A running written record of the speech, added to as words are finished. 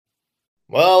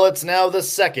Well, it's now the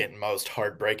second most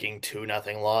heartbreaking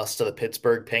 2-0 loss to the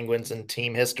Pittsburgh Penguins in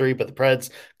team history, but the Preds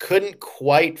couldn't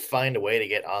quite find a way to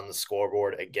get on the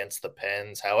scoreboard against the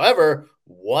Pens. However,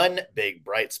 one big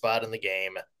bright spot in the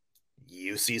game,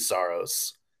 Juuse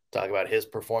Saros. Talk about his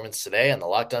performance today on the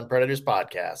Locked On Predators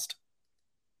podcast.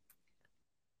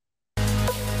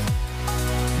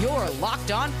 Your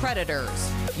Locked On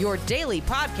Predators, your daily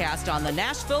podcast on the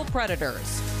Nashville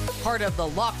Predators. Part of the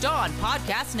Locked On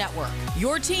Podcast Network,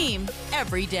 your team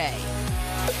every day.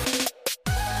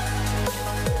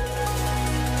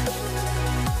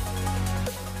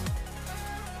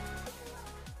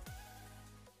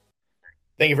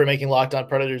 Thank you for making Locked On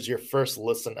Predators your first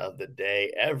listen of the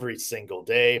day every single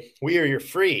day. We are your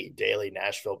free daily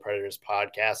Nashville Predators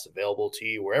podcast available to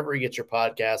you wherever you get your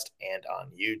podcast and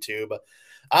on YouTube.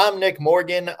 I'm Nick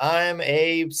Morgan. I'm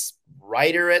a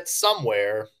writer at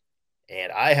somewhere,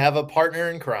 and I have a partner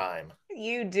in crime.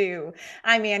 You do.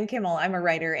 I'm Ann Kimmel. I'm a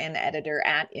writer and editor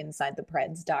at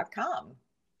InsideThePreds.com.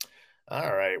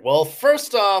 All right. Well,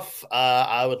 first off,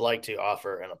 I would like to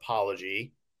offer an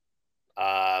apology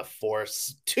for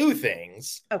two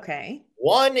things. Okay.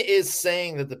 One is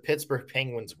saying that the Pittsburgh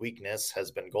Penguins' weakness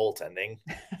has been goaltending.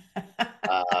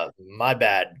 My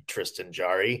bad, Tristan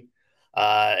Jarry.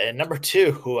 And number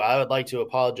two, I would like to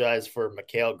apologize for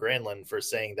Mikael Granlund for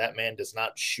saying that man does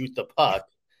not shoot the puck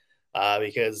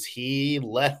because he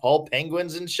let all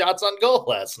Penguins in shots on goal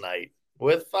last night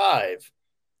with 5.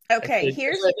 Okay,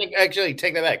 actually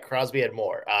take that back. Crosby had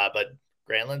more, but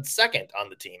Granlund's second on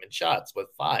the team in shots with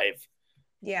 5.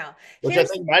 Yeah. Which I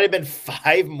think might have been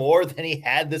 5 more than he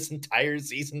had this entire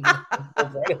season.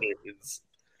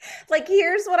 Like,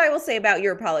 here's what I will say about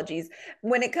your apologies.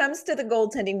 When it comes to the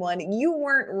goaltending one, you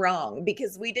weren't wrong,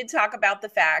 because we did talk about the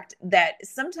fact that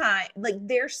sometimes, like,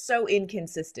 they're so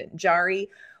inconsistent. Jarry,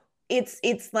 it's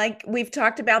like we've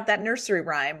talked about that nursery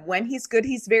rhyme. When he's good,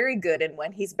 he's very good. And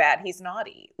when he's bad, he's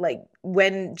naughty. Like,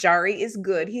 when Jarry is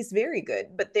good, he's very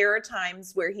good. But there are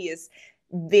times where he is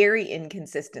very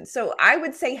inconsistent. So I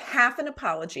would say half an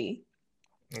apology.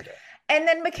 Okay. And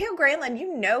then Mikael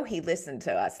Granlund, he listened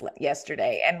to us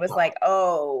yesterday and was like,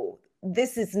 oh,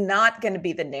 this is not going to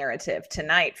be the narrative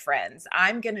tonight, friends.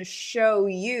 I'm going to show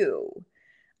you.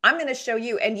 And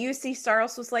Juuse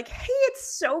Saros was like, hey,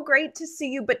 it's so great to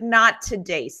see you, but not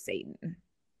today, Satan.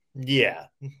 Yeah,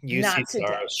 Juuse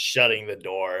Saros shutting the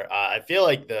door. I feel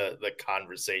like the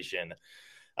conversation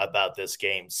about this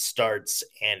game starts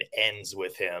and ends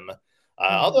with him.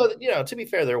 Although, to be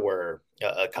fair, there were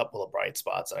a couple of bright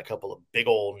spots and a couple of big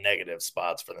old negative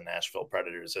spots for the Nashville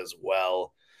Predators as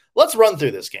well. Let's run through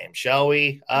this game, shall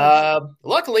we?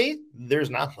 Luckily,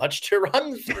 there's not much to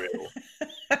run through.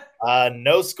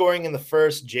 No scoring in the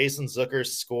first. Jason Zucker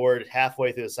scored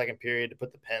halfway through the second period to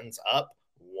put the Pens up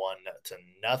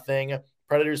 1-0.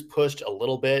 Predators pushed a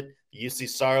little bit. Juuse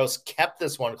Saros kept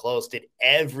this one close, did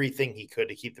everything he could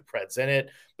to keep the Preds in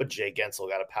it, but Jay Gensel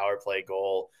got a power play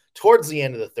goal towards the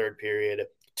end of the third period.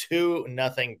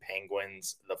 2-0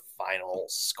 Penguins, the final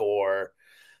score.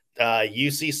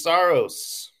 Juuse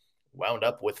Saros wound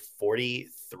up with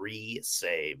 43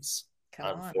 saves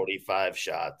on 45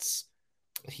 shots.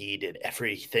 He did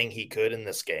everything he could in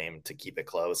this game to keep it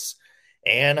close.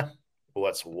 And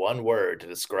what's one word to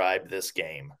describe this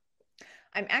game?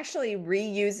 I'm actually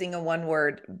reusing a one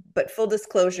word, but full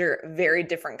disclosure, very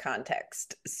different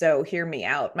context. So hear me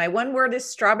out. My one word is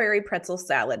strawberry pretzel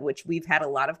salad, which we've had a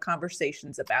lot of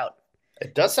conversations about.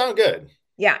 It does sound good.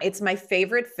 Yeah, it's my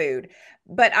favorite food,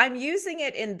 but I'm using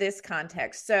it in this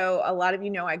context. So a lot of you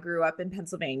know I grew up in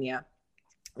Pennsylvania.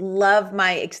 Love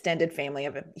my extended family. I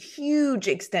have a huge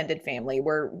extended family.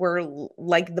 We're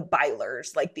like the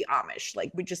Bylers, like the Amish.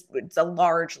 Like it's a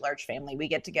large family. We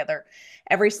get together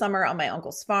every summer on my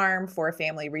uncle's farm for a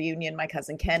family reunion. My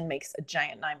cousin Ken makes a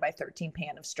giant 9x13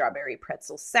 pan of strawberry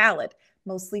pretzel salad,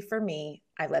 mostly for me.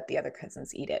 I let the other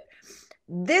cousins eat it.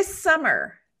 This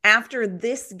summer, after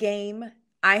this game,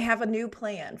 I have a new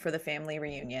plan for the family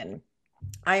reunion.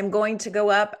 I am going to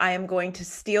go up. I am going to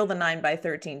steal the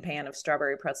 9x13 pan of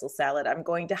strawberry pretzel salad. I'm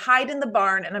going to hide in the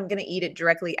barn and I'm going to eat it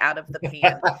directly out of the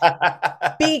pan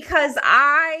because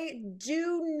I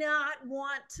do not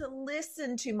want to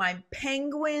listen to my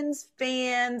Penguins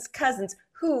fans, cousins,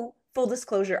 who, full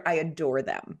disclosure, I adore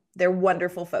them. They're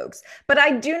wonderful folks. But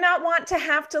I do not want to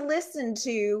have to listen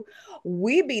to,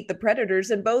 we beat the Predators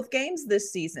in both games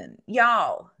this season.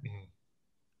 Y'all.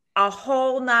 A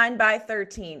whole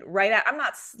 9x13 right out. I'm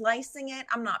not slicing it.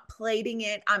 I'm not plating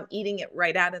it. I'm eating it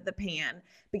right out of the pan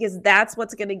because that's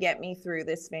what's going to get me through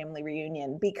this family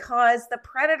reunion, because the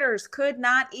Predators could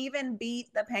not even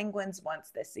beat the Penguins once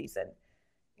this season.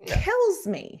 Kills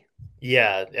me.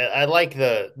 Yeah, I like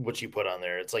what you put on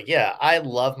there. It's like, yeah, I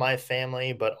love my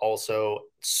family, but also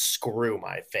screw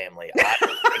my family. I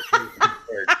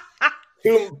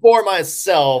for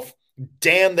myself.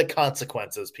 Damn the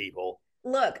consequences, people.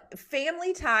 Look,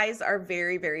 family ties are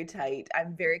very, very tight.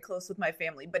 I'm very close with my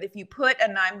family. But if you put a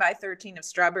 9x13 of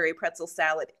strawberry pretzel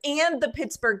salad and the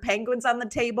Pittsburgh Penguins on the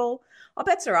table, all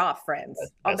bets are off, friends.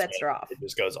 All bets are off. It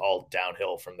just goes all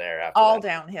downhill from there after all that.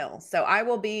 downhill. So I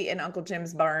will be in Uncle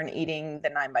Jim's barn eating the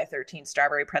 9x13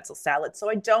 strawberry pretzel salad. So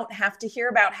I don't have to hear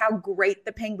about how great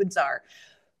the Penguins are,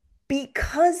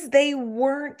 because they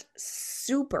weren't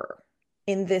super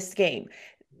in this game.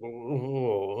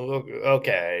 Ooh,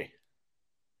 okay.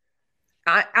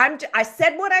 I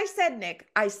said what I said, Nick.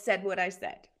 I said what I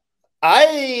said.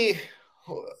 I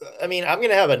mean, I'm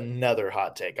gonna have another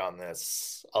hot take on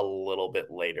this a little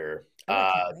bit later,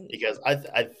 because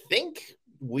I think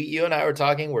you and I were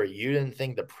talking where you didn't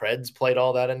think the Preds played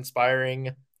all that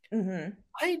inspiring. Mm-hmm.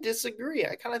 I disagree.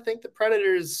 I kind of think the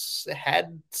Predators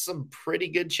had some pretty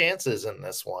good chances in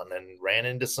this one and ran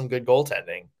into some good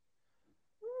goaltending.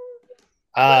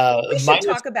 We should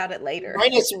talk about it later.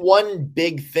 Minus one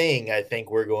big thing I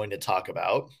think we're going to talk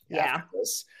about after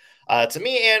this. To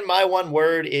me, and my one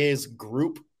word is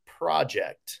group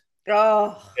project.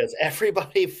 Oh, because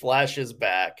everybody flashes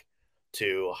back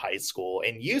to high school,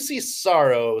 and Juuse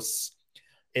Saros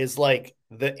is like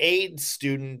the aide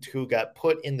student who got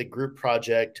put in the group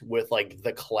project with like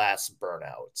the class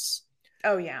burnouts.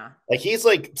 Oh yeah. Like he's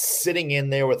like sitting in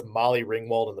there with Molly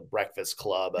Ringwald in the Breakfast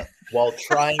Club while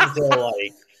trying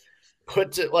to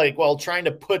trying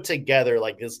to put together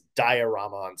like this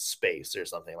diorama on space or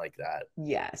something like that.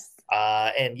 Yes.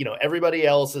 And everybody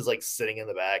else is like sitting in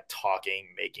the back talking,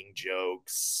 making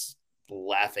jokes,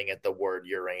 laughing at the word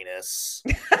Uranus,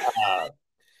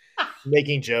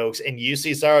 making jokes. And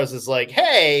Juuse Saros is like,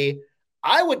 hey,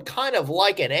 I would kind of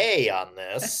like an A on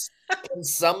this. Can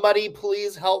somebody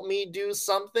please help me do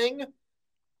something?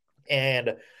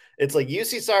 And it's like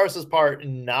Juuse Saros' part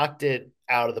knocked it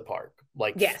out of the park.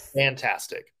 Like, yes.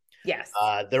 Fantastic. Yes.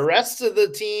 The rest of the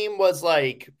team was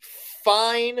like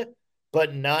fine,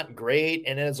 but not great.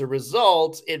 And as a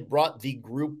result, it brought the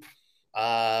group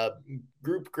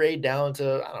grade down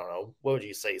to, I don't know, what would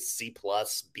you say, C+,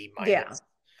 B-?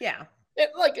 Yeah.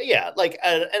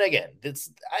 And again,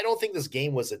 I don't think this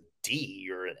game was a D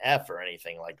or an F or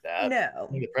anything like that. No. I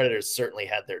think the Predators certainly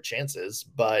had their chances,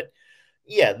 but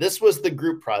yeah, this was the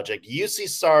group project. Juuse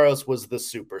Saros was the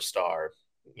superstar.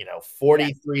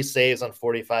 43 saves on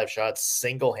 45 shots,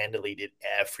 single-handedly did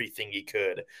everything he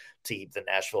could to keep the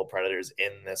Nashville Predators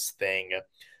in this thing.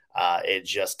 It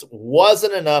just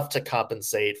wasn't enough to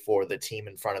compensate for the team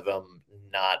in front of him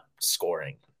not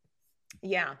scoring.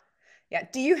 Yeah. Yeah.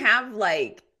 Do you have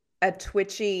like a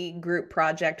twitchy group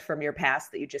project from your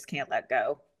past that you just can't let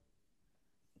go?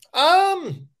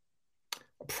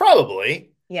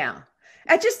 Probably. Yeah.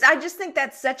 I just think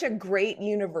that's such a great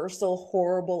universal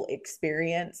horrible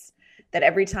experience that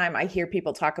every time I hear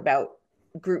people talk about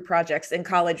group projects in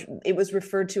college, it was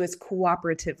referred to as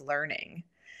cooperative learning.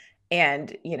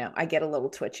 And, I get a little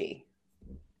twitchy.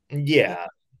 Yeah.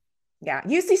 Yeah.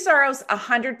 Juuse Saros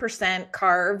 100%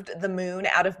 carved the moon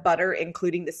out of butter,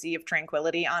 including the Sea of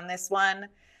Tranquility on this one,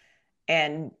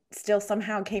 and still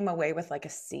somehow came away with like a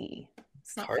C.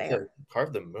 It's not fair.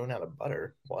 Carved the moon out of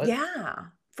butter. What? Yeah.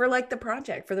 For like the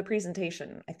project, for the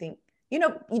presentation, I think,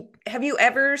 have you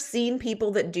ever seen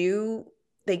people that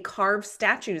they carve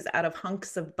statues out of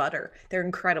hunks of butter? They're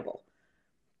incredible.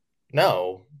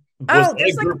 No.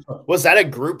 Was that a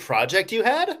group project you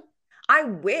had? I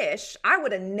wish. I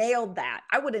would have nailed that.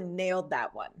 I would have nailed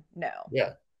that one. No.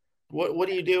 Yeah. What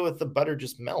do you do if the butter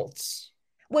just melts?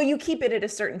 Well, you keep it at a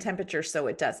certain temperature so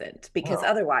it doesn't, because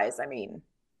otherwise,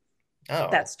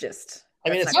 that's just...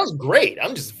 it sounds great.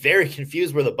 I'm just very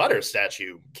confused where the butter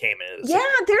statue came in. Yeah,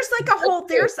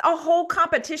 there's a whole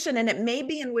competition, and it may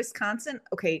be in Wisconsin.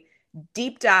 Okay,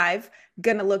 deep dive,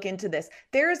 gonna look into this.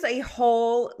 There's a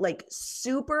whole like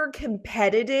super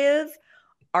competitive,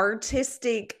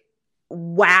 artistic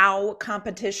wow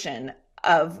competition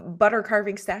of butter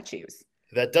carving statues.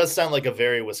 That does sound like a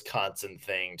very Wisconsin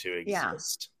thing to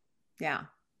exist. Yeah.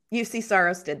 Juuse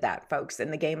Saros did that, folks,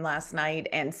 in the game last night,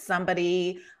 and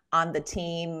somebody on the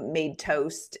team made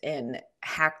toast and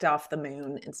hacked off the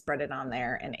moon and spread it on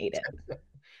there and ate it.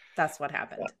 That's what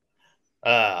happened.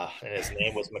 And his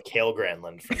name was Mikhail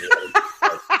Granlund from the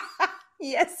other.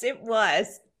 Yes, it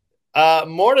was.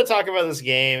 More to talk about this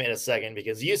game in a second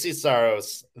because Juuse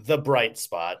Saros, the bright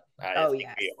spot. I think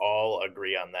we all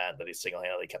agree on that he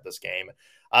single-handedly kept this game.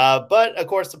 But of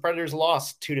course, the Predators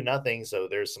lost 2-0, so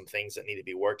there's some things that need to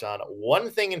be worked on. One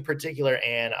thing in particular,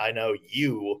 and I know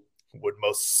you would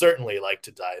most certainly like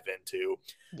to dive into.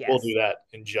 Yes. We'll do that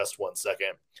in just 1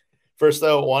 second. First,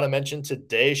 though, I want to mention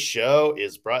today's show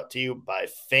is brought to you by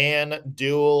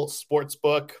FanDuel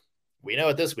Sportsbook. We know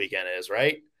what this weekend is,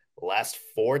 right? Last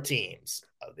 4 teams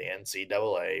of the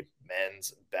NCAA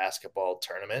men's basketball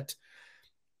tournament.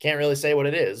 Can't really say what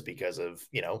it is because of,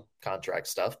 contract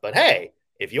stuff. But hey,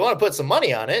 if you want to put some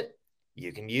money on it,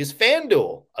 you can use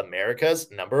FanDuel, America's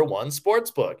 #1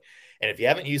 sportsbook. And if you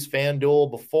haven't used FanDuel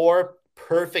before,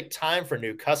 perfect time for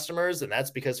new customers. And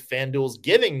that's because FanDuel's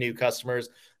giving new customers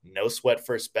no sweat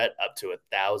first bet up to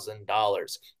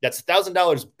 $1,000. That's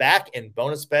 $1,000 back in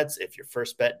bonus bets if your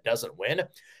first bet doesn't win.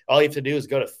 All you have to do is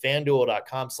go to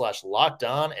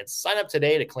FanDuel.com/lockedon and sign up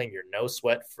today to claim your no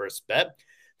sweat first bet.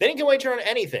 Then you can wager on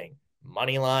anything.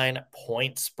 Money line,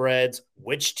 point spreads,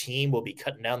 which team will be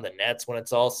cutting down the nets when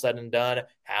it's all said and done,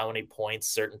 how many points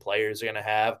certain players are going to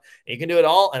have. And you can do it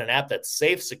all on an app that's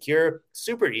safe, secure,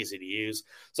 super easy to use.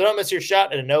 So don't miss your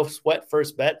shot at a no sweat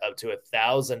first bet up to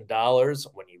 $1,000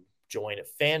 when you join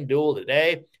FanDuel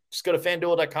today. Just go to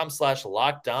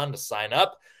FanDuel.com/lockedon to sign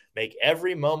up. Make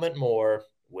every moment more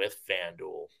with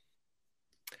FanDuel.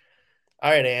 All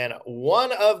right, Ann,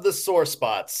 one of the sore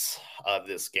spots of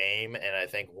this game, and I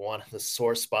think one of the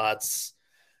sore spots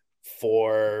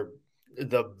for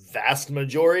the vast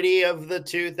majority of the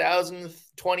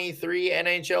 2023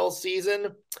 NHL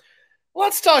season,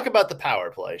 let's talk about the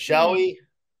power play, shall we?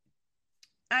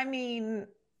 I mean,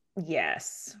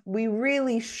 yes, we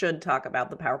really should talk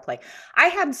about the power play. I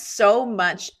had so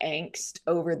much angst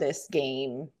over this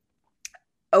game,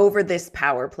 over this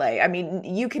power play. I mean,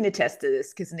 you can attest to this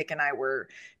because Nick and I were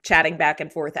chatting back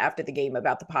and forth after the game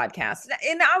about the podcast.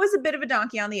 And I was a bit of a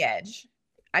donkey on the edge.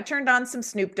 I turned on some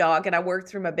Snoop Dogg and I worked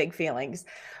through my big feelings.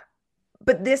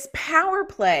 But this power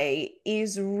play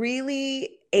is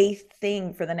really a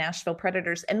thing for the Nashville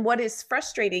Predators. And what is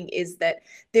frustrating is that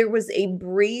there was a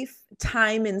brief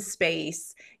time and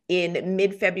space in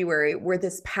mid-February where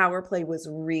this power play was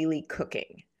really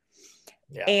cooking.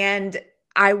 Yeah. And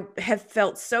I have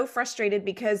felt so frustrated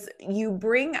because you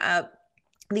bring up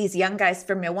these young guys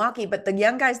from Milwaukee, but the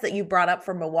young guys that you brought up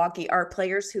from Milwaukee are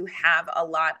players who have a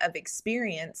lot of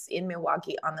experience in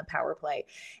Milwaukee on the power play.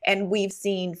 And we've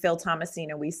seen Phil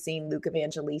Tomasino, we've seen Luke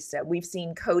Evangelista, we've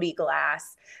seen Cody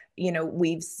Glass,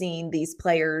 we've seen these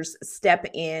players step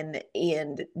in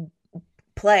and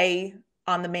play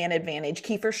on the man advantage.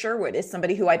 Kiefer Sherwood is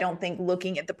somebody who I don't think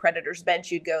looking at the Predators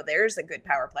bench, you'd go, there's a good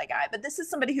power play guy, but this is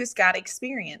somebody who's got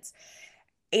experience.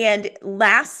 And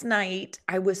last night,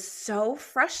 I was so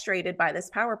frustrated by this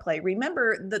power play.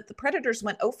 Remember that the Predators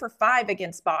went 0 for 5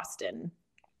 against Boston.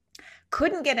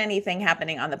 Couldn't get anything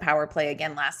happening on the power play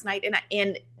again last night.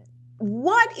 And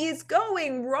what is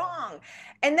going wrong?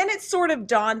 And then it sort of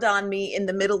dawned on me in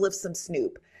the middle of some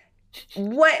Snoop.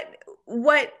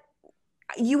 What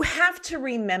you have to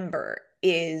remember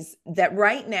is that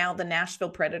right now the Nashville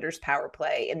Predators power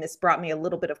play, and this brought me a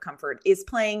little bit of comfort, is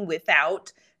playing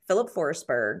without Philip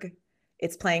Forsberg,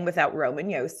 it's playing without Roman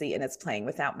Josi, and it's playing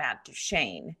without Matt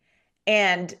Duchene.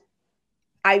 And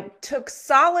I took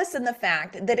solace in the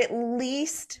fact that at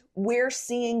least we're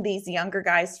seeing these younger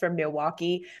guys from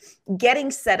Milwaukee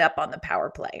getting set up on the power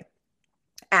play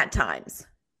at times.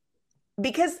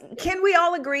 Because can we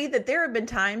all agree that there have been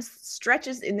times,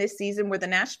 stretches in this season where the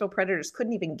Nashville Predators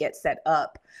couldn't even get set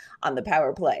up on the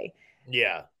power play?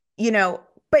 Yeah.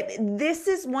 But this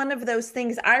is one of those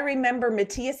things. I remember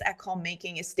Matthias Ekholm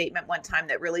making a statement one time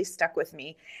that really stuck with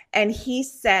me. And he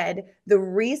said the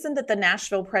reason that the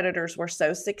Nashville Predators were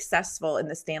so successful in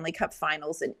the Stanley Cup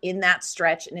Finals and in that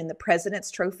stretch and in the President's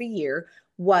Trophy year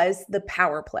was the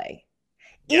power play.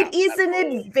 Yeah, it is absolutely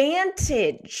an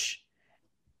advantage.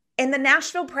 And the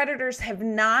Nashville Predators have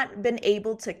not been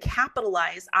able to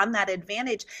capitalize on that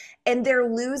advantage. And they're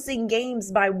losing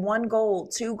games by 1 goal,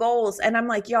 2 goals. And I'm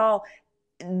like, y'all,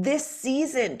 this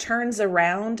season turns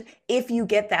around if you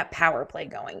get that power play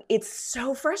going. It's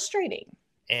so frustrating.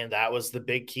 And that was the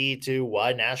big key to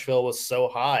why Nashville was so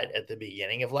hot at the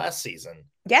beginning of last season.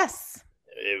 Yes.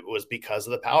 It was because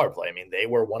of the power play. I mean, they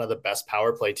were one of the best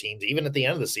power play teams, even at the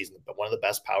end of the season, but one of the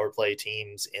best power play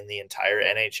teams in the entire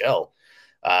NHL.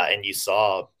 And you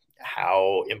saw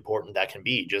how important that can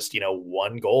be. Just,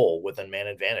 1 goal with a man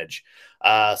advantage.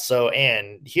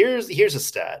 And here's a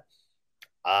stat.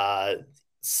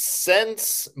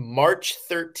 Since March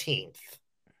 13th,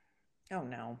 oh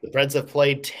no, the Preds have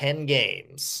played 10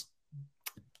 games.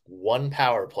 one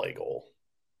power play goal.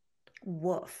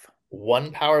 Woof.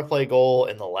 One power play goal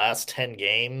in the last 10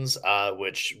 games,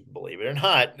 which, believe it or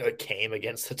not, came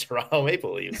against the Toronto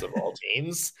Maple Leafs of all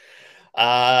teams.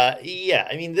 Yeah,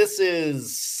 I mean, this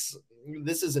is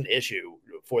an issue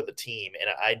for the team, and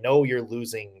I know you're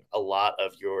losing a lot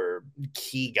of your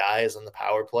key guys on the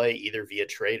power play, either via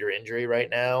trade or injury right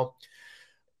now.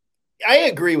 I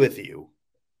agree with you.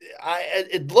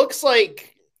 It looks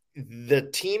like the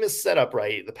team is set up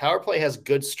right. The power play has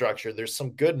good structure. There's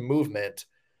some good movement.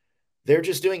 They're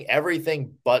just doing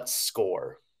everything but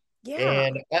score. Yeah.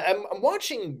 And I'm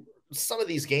watching some of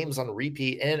these games on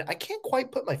repeat, and I can't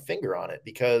quite put my finger on it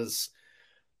because,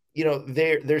 you know,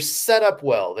 they're set up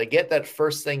well. They get that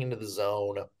first thing into the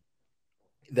zone.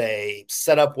 They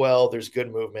set up well. There's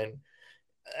good movement.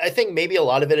 I think maybe a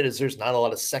lot of it is there's not a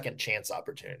lot of second chance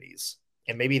opportunities.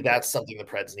 And maybe that's something the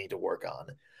Preds need to work on.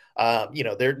 You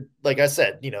know, they're, like I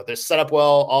said, you know, they're set up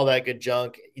well, all that good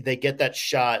junk. They get that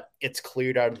shot, it's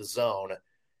cleared out of the zone.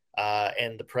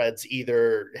 And the Preds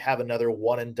either have another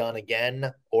one and done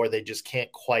again, or they just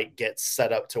can't quite get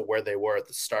set up to where they were at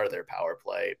the start of their power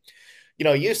play. You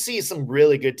know, you see some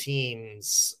really good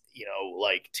teams, you know,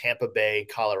 like Tampa Bay,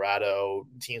 Colorado,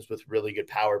 teams with really good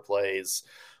power plays.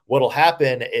 What'll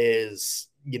happen is,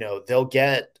 you know, they'll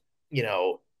get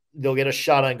a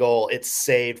shot on goal. It's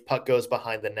saved. Puck goes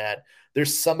behind the net.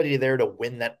 There's somebody there to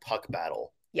win that puck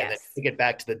battle. Yes. And then they get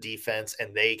back to the defense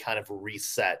and they kind of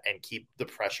reset and keep the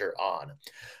pressure on.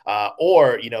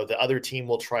 Or, you know, the other team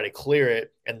will try to clear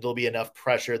it and there'll be enough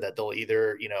pressure that they'll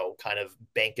either, you know, kind of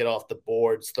bank it off the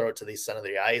boards, throw it to the center of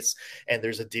the ice, and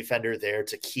there's a defender there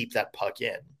to keep that puck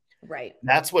in. Right.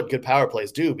 That's what good power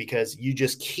plays do, because you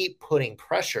just keep putting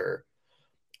pressure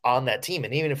on that team.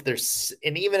 And even if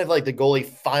like the goalie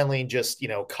finally just, you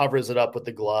know, covers it up with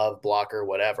the glove, blocker,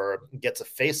 whatever, gets a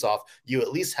face off, you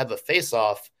at least have a face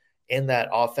off in that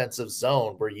offensive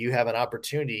zone where you have an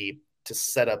opportunity to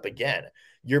set up again.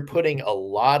 You're putting a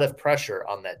lot of pressure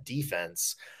on that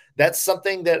defense. That's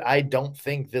something that I don't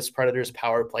think this Predators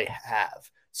power play have.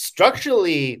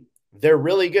 Structurally, they're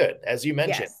really good. As you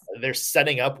mentioned, Yes. They're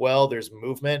setting up well. There's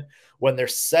movement. When they're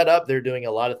set up, they're doing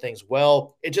a lot of things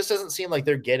well. It just doesn't seem like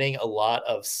they're getting a lot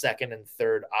of second and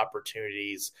third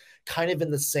opportunities kind of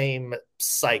in the same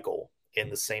cycle, in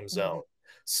the same zone. Mm-hmm.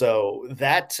 So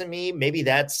that, to me, maybe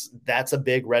that's a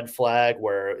big red flag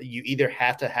where you either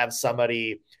have to have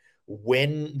somebody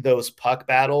win those puck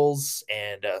battles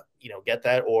and, you know, get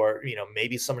that, or, you know,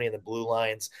 maybe somebody in the blue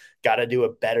lines got to do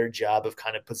a better job of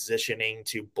kind of positioning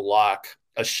to block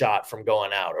a shot from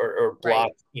going out or block,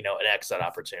 right, you know, an exit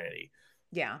opportunity.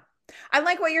 Yeah. I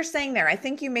like what you're saying there. I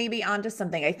think you may be onto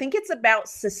something. I think it's about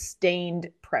sustained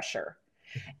pressure.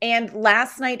 And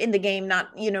last night in the game,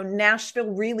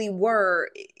 Nashville really were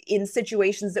in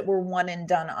situations that were one and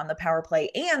done on the power play.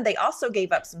 And they also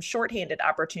gave up some shorthanded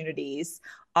opportunities.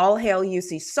 All hail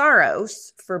Juuse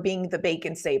Saros for being the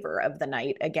bacon saver of the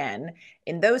night again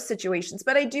in those situations.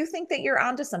 But I do think that you're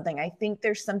onto something. I think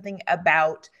there's something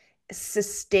about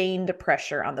sustained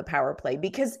pressure on the power play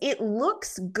because it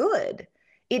looks good.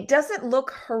 It doesn't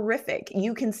look horrific.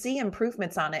 You can see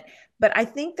improvements on it, but I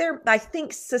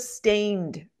think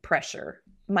sustained pressure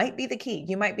might be the key.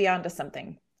 You might be onto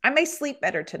something. I may sleep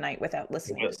better tonight without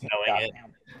listening to knowing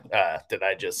it. Did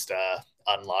I just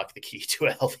unlock the key to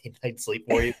a healthy night's sleep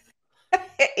for you?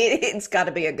 It's got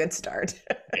to be a good start.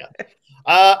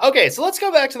 Yeah. Okay, so let's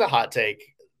go back to the hot take.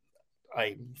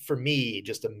 For me,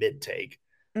 just a mid take.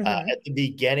 Mm-hmm. At the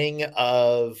beginning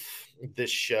of the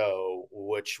show,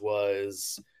 which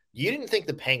was, you didn't think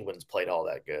the Penguins played all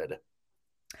that good.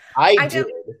 I did.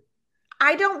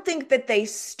 I don't think that they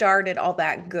started all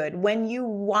that good. When you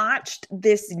watched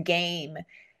this game,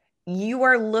 you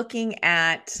are looking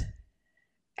at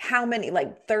how many,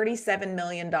 like $37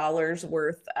 million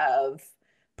worth of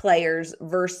players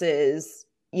versus,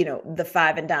 you know, the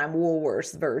five and dime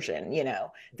Woolworths version, you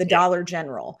know, the Dollar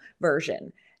General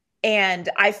version. And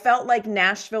I felt like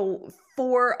Nashville,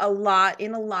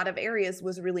 in a lot of areas,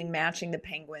 was really matching the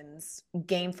Penguins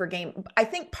game for game. I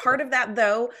think part of that,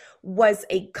 though, was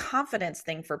a confidence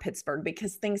thing for Pittsburgh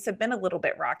because things have been a little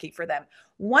bit rocky for them.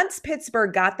 Once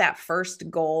Pittsburgh got that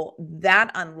first goal, that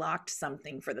unlocked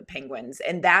something for the Penguins.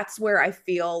 And that's where I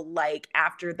feel like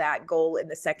after that goal in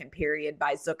the second period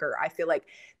by Zucker, I feel like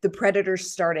the Predators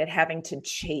started having to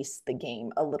chase the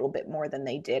game a little bit more than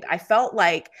they did. I felt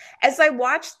like as I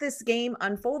watched this game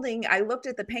unfolding, I looked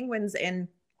at the Penguins and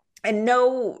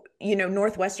no, you know,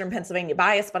 Northwestern Pennsylvania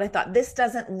bias, but I thought this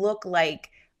doesn't look like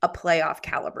a playoff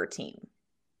caliber team.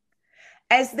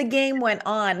 As the game went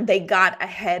on, they got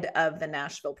ahead of the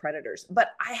Nashville Predators. But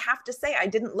I have to say, I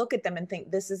didn't look at them and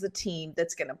think this is a team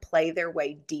that's going to play their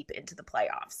way deep into the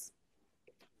playoffs.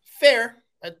 Fair.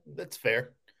 That's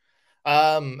fair.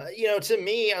 To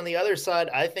me, on the other side,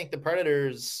 I think the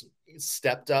Predators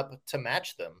stepped up to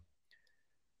match them.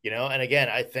 And again,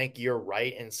 I think you're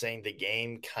right in saying the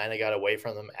game kind of got away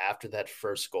from them after that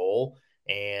first goal,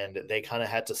 and they kind of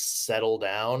had to settle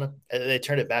down. They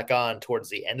turned it back on towards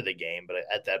the end of the game, but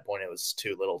at that point it was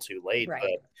too little too late. Right.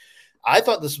 But I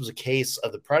thought this was a case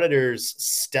of the Predators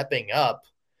stepping up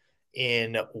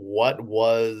in what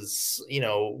was,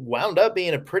 wound up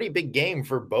being a pretty big game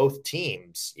for both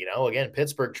teams. Again,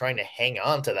 Pittsburgh trying to hang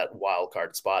on to that wild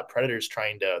card spot, Predators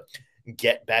trying to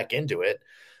get back into it.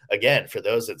 Again, for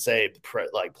those that say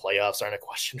playoffs aren't a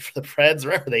question for the Preds,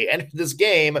 remember they entered this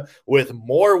game with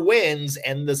more wins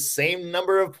and the same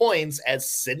number of points as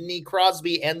Sidney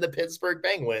Crosby and the Pittsburgh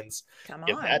Penguins. Come on.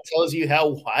 If that tells you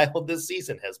how wild this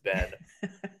season has been.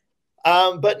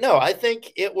 But no, I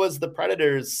think it was the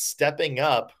Predators stepping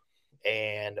up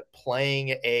and playing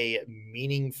a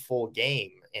meaningful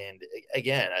game. And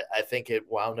again, I think it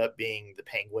wound up being the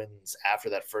Penguins after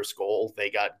that first goal. They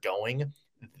got going.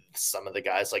 Some of the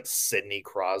guys like Sidney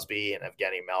Crosby and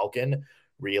Evgeny Malkin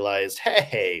realized,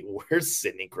 hey, we're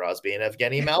Sidney Crosby and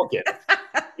Evgeny Malkin.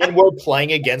 And we're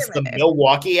playing against the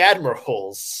Milwaukee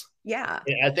Admirals. Yeah.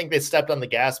 And I think they stepped on the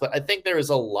gas, but I think there is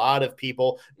a lot of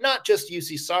people, not just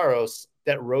Juuse Saros,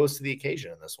 that rose to the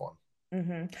occasion in this one.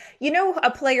 Mm-hmm.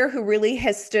 A player who really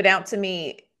has stood out to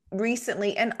me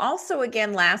recently, and also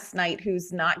again last night,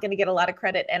 who's not going to get a lot of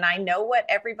credit, and I know what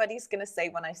everybody's going to say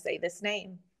when I say this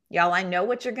name. Y'all, I know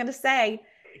what you're going to say.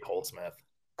 Cole Smith.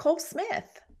 Cole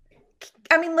Smith.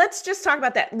 I mean, let's just talk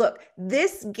about that. Look,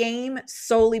 this game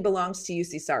solely belongs to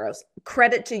Juuse Saros.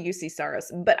 Credit to Juuse Saros.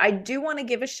 But I do want to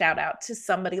give a shout out to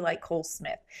somebody like Cole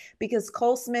Smith, because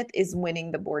Cole Smith is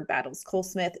winning the board battles. Cole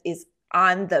Smith is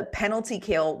on the penalty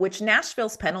kill, which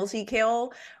Nashville's penalty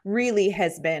kill really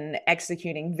has been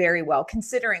executing very well,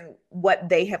 considering what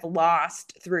they have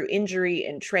lost through injury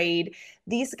and trade.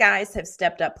 These guys have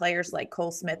stepped up. Players like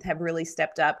Cole Smith have really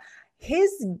stepped up.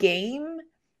 His game,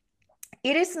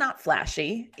 it is not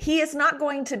flashy. He is not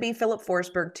going to be Philip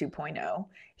Forsberg 2.0.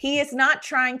 He is not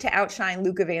trying to outshine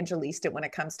Luke Evangelista when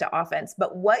it comes to offense.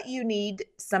 But what you need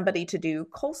somebody to do,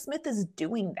 Cole Smith is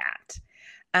doing that.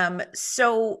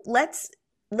 So let's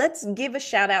give a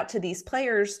shout out to these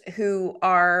players who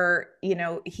are,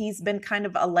 he's been kind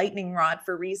of a lightning rod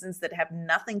for reasons that have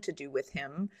nothing to do with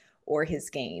him or his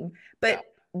game. But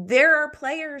there are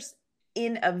players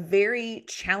in a very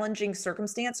challenging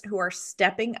circumstance who are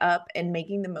stepping up and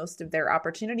making the most of their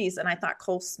opportunities. And I thought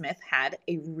Cole Smith had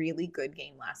a really good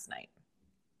game last night.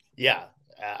 Yeah.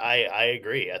 I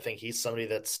agree. I think he's somebody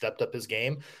that stepped up his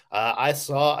game. I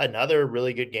saw another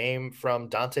really good game from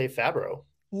Dante Fabro.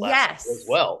 Yes. As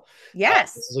well.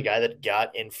 Yes. This is a guy that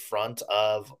got in front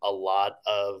of a lot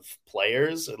of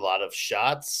players, a lot of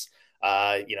shots.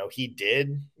 He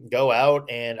did go out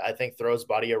and I think throw his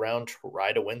body around,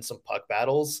 try to win some puck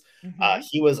battles. Mm-hmm.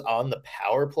 He was on the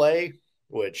power play,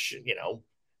 which,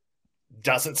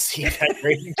 doesn't seem that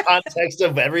great in context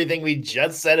of everything we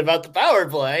just said about the power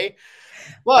play.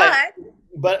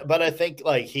 But I think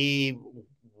he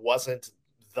wasn't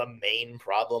the main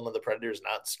problem of the Predators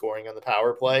not scoring on the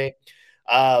power play.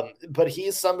 But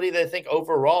he's somebody that I think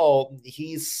overall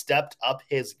he's stepped up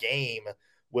his game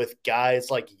with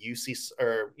guys like Juuse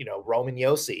or Roman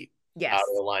Josi out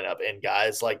of the lineup, and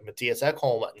guys like Matthias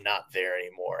Ekholm not there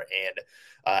anymore, and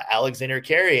Alexander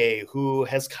Carrier, who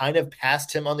has kind of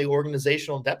passed him on the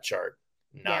organizational depth chart,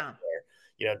 not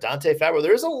there. Dante Fabro.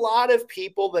 There's a lot of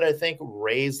people that I think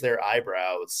raised their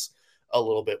eyebrows a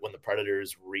little bit when the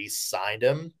Predators re-signed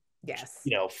him. Yes.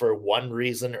 For one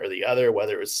reason or the other,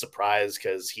 whether it was surprise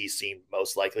because he seemed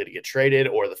most likely to get traded,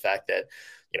 or the fact that,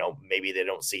 maybe they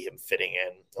don't see him fitting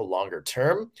in a longer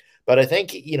term. But I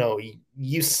think,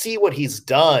 you see what he's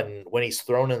done when he's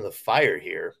thrown in the fire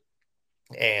here.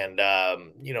 And,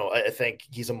 I think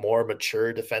he's a more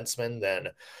mature defenseman than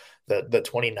the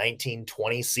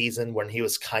 2019-20 season when he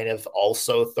was kind of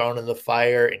also thrown in the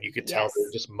fire, and you could tell there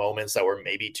were just moments that were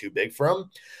maybe too big for him.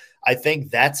 I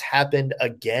think that's happened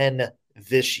again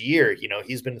this year.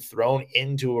 He's been thrown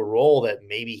into a role that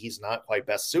maybe he's not quite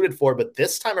best suited for, but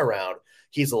this time around,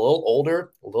 he's a little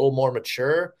older, a little more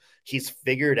mature. He's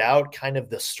figured out kind of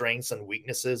the strengths and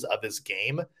weaknesses of his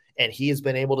game, and he has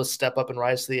been able to step up and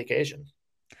rise to the occasion.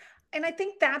 And I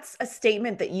think that's a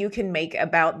statement that you can make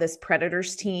about this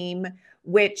Predators team,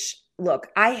 which look,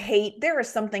 there are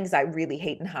some things I really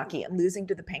hate in hockey, and losing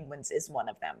to the Penguins is one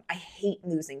of them. I hate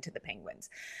losing to the Penguins.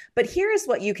 But here's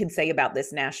what you can say about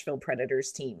this Nashville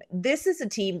Predators team. This is a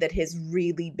team that has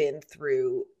really been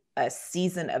through a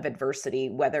season of adversity,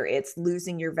 whether it's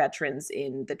losing your veterans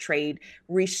in the trade,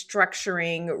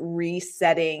 restructuring,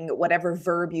 resetting, whatever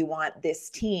verb you want this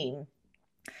team.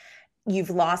 You've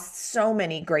lost so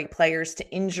many great players to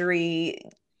injury.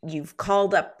 You've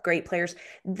called up great players.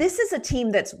 This is a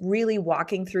team that's really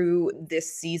walking through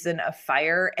this season of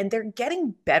fire, and they're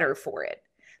getting better for it.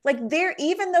 Like,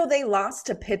 even though they lost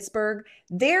to Pittsburgh,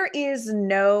 there is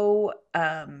no,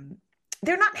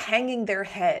 they're not hanging their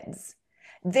heads.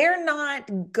 They're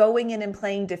not going in and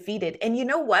playing defeated. And you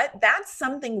know what? That's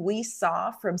something we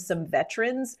saw from some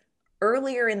veterans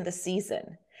earlier in the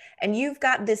season. And you've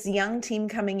got this young team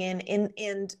coming in,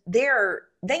 and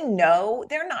they know,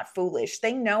 they're not foolish.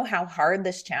 They know how hard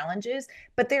this challenge is,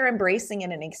 but they're embracing it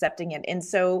and accepting it. And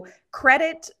so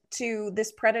credit to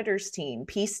this Predators team,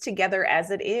 pieced together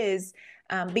as it is,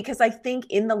 because I think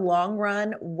in the long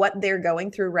run, what they're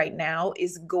going through right now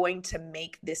is going to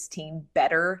make this team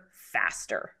better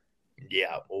faster.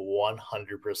 Yeah,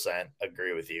 100%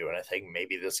 agree with you. And I think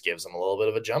maybe this gives them a little bit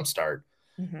of a jump start.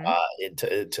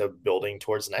 Into building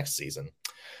towards next season.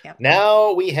 Yep.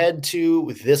 Now we head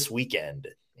to this weekend,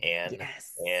 and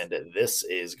this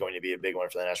is going to be a big one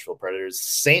for the Nashville Predators.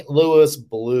 St. Louis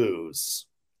Blues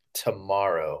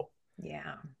tomorrow.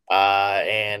 Yeah.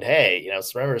 And hey,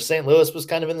 remember St. Louis was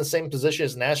kind of in the same position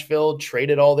as Nashville,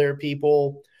 traded all their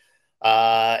people,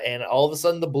 and all of a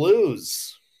sudden the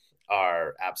Blues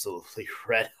are absolutely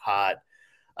red hot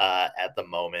at the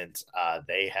moment.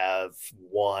 They have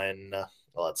won,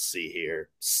 let's see here,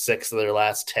 6 of their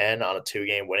last 10 on a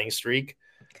 2-game winning streak.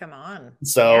 Come on.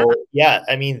 So, yeah,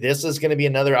 I mean, this is going to be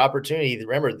another opportunity.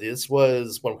 Remember, this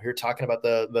was when we were talking about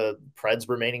the Preds'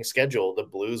 remaining schedule. The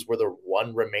Blues were the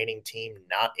one remaining team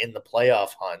not in the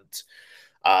playoff hunt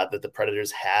that the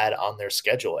Predators had on their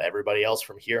schedule. Everybody else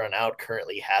from here on out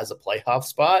currently has a playoff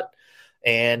spot.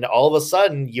 And all of a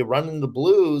sudden, you run into the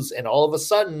Blues, and all of a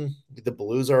sudden, the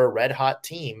Blues are a red-hot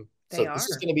team. So this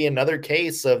is going to be another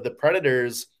case of the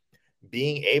Predators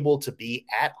being able to be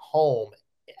at home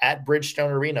at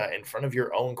Bridgestone Arena in front of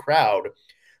your own crowd,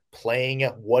 playing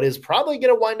what is probably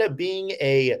going to wind up being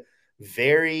a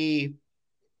very,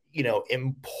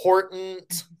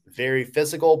 important, very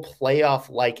physical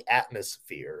playoff-like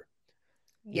atmosphere.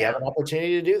 Yeah. You have an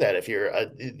opportunity to do that if you're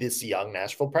this young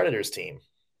Nashville Predators team.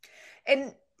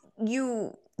 And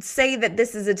you say that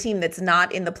this is a team that's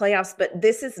not in the playoffs, but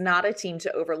this is not a team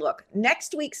to overlook.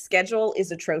 Next week's schedule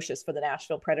is atrocious for the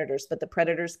Nashville Predators, but the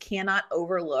Predators cannot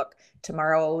overlook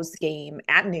tomorrow's game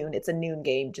at noon. It's a noon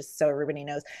game, just so everybody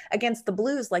knows. Against the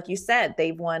Blues, like you said,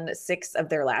 they've won 6 of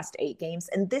their last 8 games.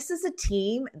 And this is a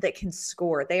team that can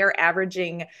score. They are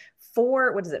averaging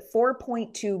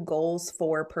 4.2 goals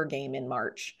per game in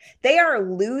March. They are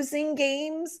losing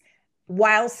games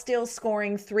while still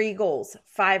scoring 3 goals,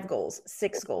 5 goals,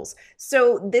 6 goals.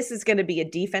 So this is going to be a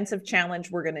defensive challenge.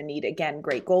 We're going to need, again,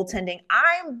 great goaltending.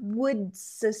 I would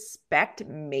suspect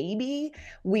maybe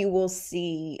we will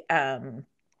see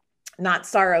not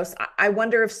Saros. I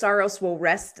wonder if Saros will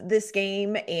rest this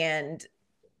game, and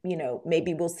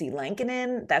maybe we'll see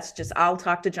Lankinen. That's just, I'll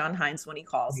talk to John Hines when he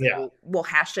calls. Yeah. We'll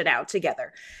hash it out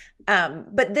together.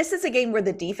 But this is a game where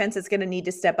the defense is going to need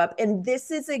to step up. And this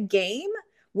is a game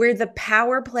where the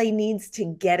power play needs to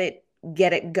get it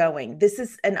going. This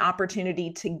is an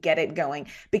opportunity to get it going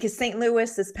because St.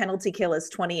 Louis's penalty kill is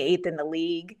 28th in the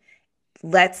league.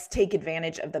 Let's take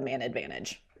advantage of the man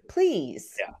advantage,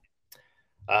 please.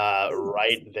 Yeah.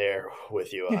 Right there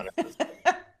with you on it.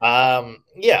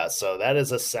 So that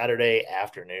is a Saturday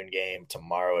afternoon game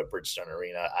tomorrow at Bridgestone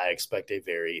Arena. I expect a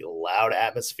very loud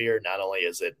atmosphere. Not only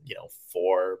is it,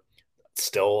 for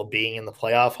still being in the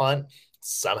playoff hunt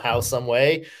somehow, some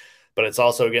way, but it's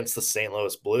also against the St.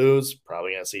 Louis Blues.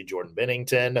 Probably going to see Jordan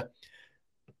Binnington.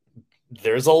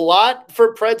 There's a lot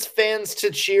for Preds fans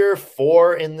to cheer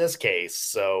for in this case.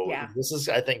 So This is,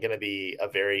 I think, going to be a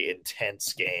very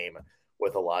intense game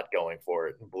with a lot going for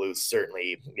it. Blues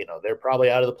certainly, they're probably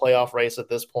out of the playoff race at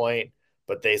this point,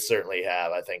 but they certainly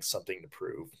have, I think, something to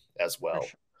prove as well.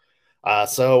 Sure.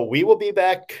 So we will be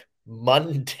back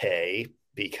Monday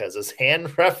because as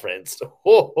hand referenced,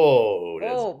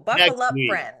 buckle up,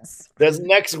 friends. Does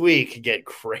next week get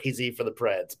crazy for the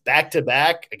Preds?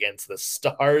 Back-to-back against the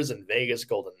Stars and Vegas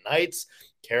Golden Knights,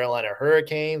 Carolina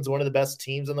Hurricanes, one of the best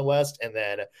teams in the West, and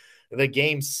then the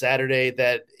game Saturday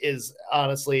that is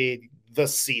honestly the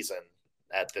season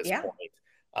at this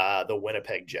point, the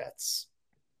Winnipeg Jets.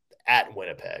 at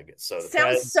Winnipeg. So the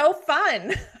sounds so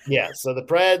fun. Yeah, so the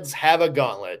Preds have a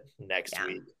gauntlet next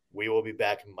week. We will be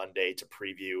back Monday to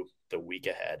preview the week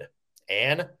ahead.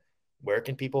 Anne, where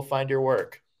can people find your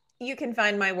work? You can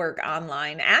find my work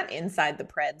online at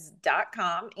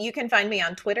InsideThePreds.com. You can find me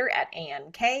on Twitter at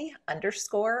AnnK_Mama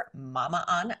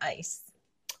on Ice.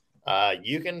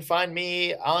 You can find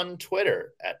me on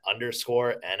Twitter at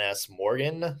 _NS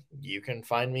Morgan. You can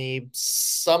find me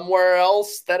somewhere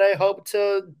else that I hope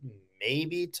to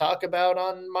maybe talk about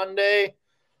on Monday,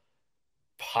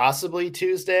 possibly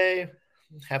Tuesday.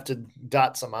 Have to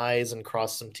dot some I's and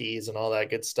cross some T's and all that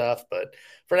good stuff. But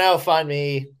for now, find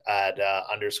me at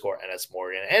 _NS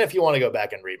Morgan. And if you want to go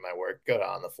back and read my work, go to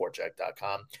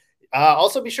ontheforecheck.com.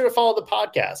 Also, be sure to follow the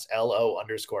podcast,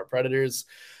 LO_Predators.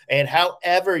 And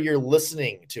however you're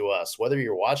listening to us, whether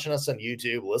you're watching us on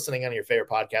YouTube, listening on your favorite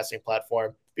podcasting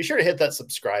platform, be sure to hit that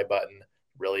subscribe button.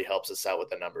 Really helps us out with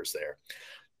the numbers there.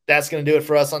 That's going to do it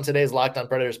for us on today's Locked On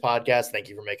Predators podcast. Thank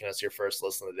you for making us your first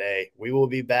listen of the day. We will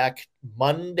be back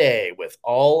Monday with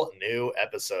all new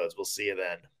episodes. We'll see you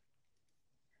then.